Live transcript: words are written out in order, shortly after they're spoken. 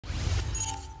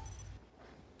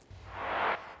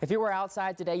If you were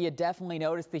outside today, you definitely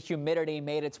noticed the humidity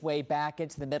made its way back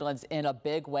into the Midlands in a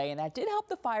big way, and that did help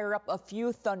to fire up a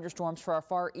few thunderstorms for our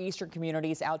far eastern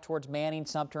communities out towards Manning,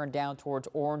 Sumter, and down towards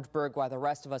Orangeburg, while the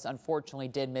rest of us unfortunately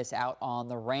did miss out on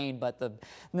the rain. But the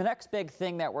next big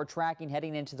thing that we're tracking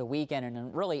heading into the weekend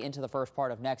and really into the first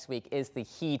part of next week is the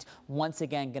heat once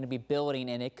again going to be building,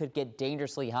 and it could get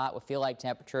dangerously hot with feel-like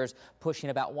temperatures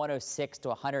pushing about 106 to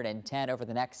 110 over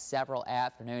the next several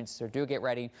afternoons. So do get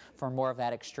ready for more of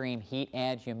that extreme heat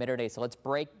and humidity. So let's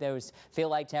break those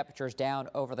feel-like temperatures down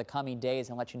over the coming days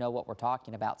and let you know what we're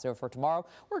talking about. So for tomorrow,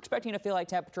 we're expecting a feel-like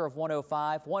temperature of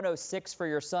 105, 106 for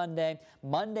your Sunday.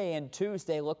 Monday and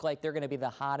Tuesday look like they're going to be the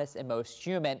hottest and most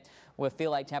humid, with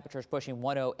feel-like temperatures pushing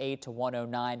 108 to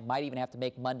 109. Might even have to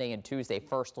make Monday and Tuesday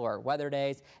first alert weather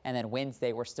days, and then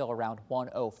Wednesday we're still around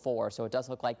 104. So it does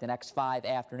look like the next 5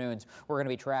 afternoons we're going to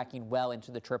be tracking well into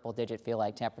the triple-digit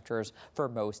feel-like temperatures for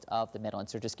most of the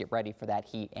Midlands. So just get ready for that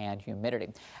heat and humidity.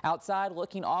 Outside,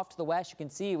 looking off to the west, you can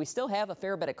see we still have a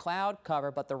fair bit of cloud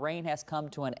cover, but the rain has come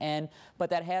to an end.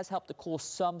 But that has helped to cool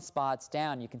some spots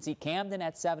down. You can see Camden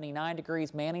at 79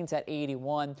 degrees, Manning's at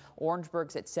 81,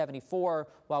 Orangeburg's at 74,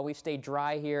 while we stay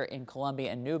dry here in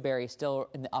Columbia and Newberry, still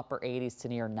in the upper 80s to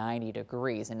near 90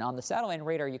 degrees. And on the satellite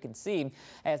radar, you can see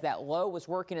as that low was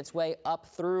working its way up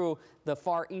through the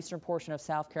far eastern portion of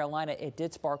South Carolina, it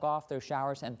did spark off those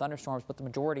showers and thunderstorms, but the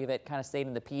majority of it kind of stayed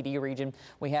in the PD region.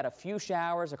 We had a few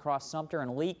showers across Sumter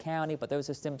and Lee County, but those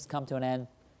systems come to an end.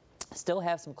 Still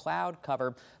have some cloud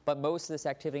cover, but most of this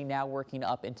activity now working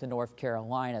up into North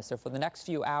Carolina. So for the next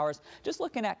few hours, just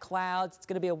looking at clouds, it's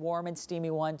going to be a warm and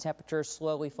steamy one. Temperatures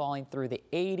slowly falling through the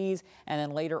 80s. And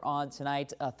then later on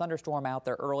tonight, a thunderstorm out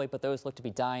there early, but those look to be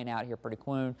dying out here pretty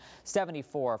soon.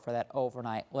 74 for that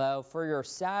overnight low. For your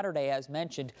Saturday, as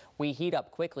mentioned, we heat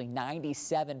up quickly.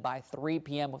 97 by 3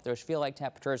 p.m. with those feel-like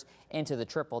temperatures into the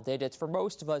triple digits. For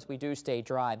most of us, we do stay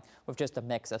dry with just a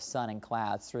mix of sun and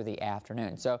clouds through the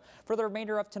afternoon. So for the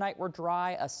remainder of tonight, we're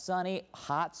dry, a sunny,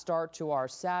 hot start to our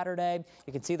Saturday.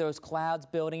 You can see those clouds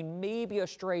building, maybe a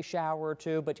stray shower or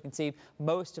two, but you can see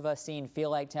most of us seeing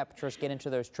feel-like temperatures get into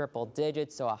those triple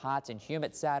digits, so a hot and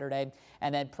humid Saturday,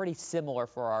 and then pretty similar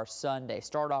for our Sunday.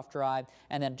 Start off dry,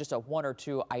 and then just a 1 or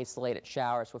 2 isolated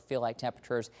showers with feel-like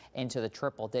temperatures into the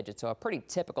triple digits. So a pretty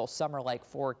typical summer-like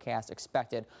forecast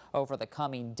expected over the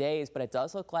coming days, but it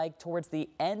does look like towards the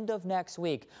end of next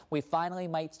week, we finally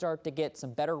might start to get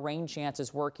some better rain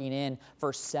chances working in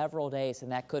for several days,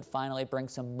 and that could finally bring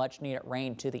some much needed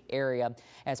rain to the area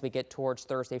as we get towards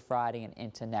Thursday, Friday, and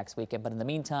into next weekend. But in the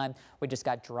meantime, we just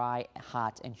got dry,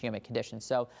 hot, and humid conditions.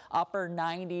 So upper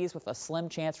 90s with a slim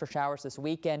chance for showers this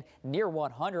weekend, near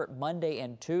 100 Monday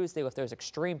and Tuesday with those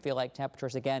extreme feel-like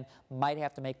temperatures again. Might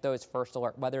have to make those first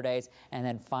alert weather days, and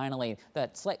then finally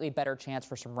that slightly better chance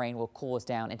for some rain will cool us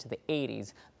down into the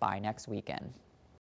 80s by next weekend.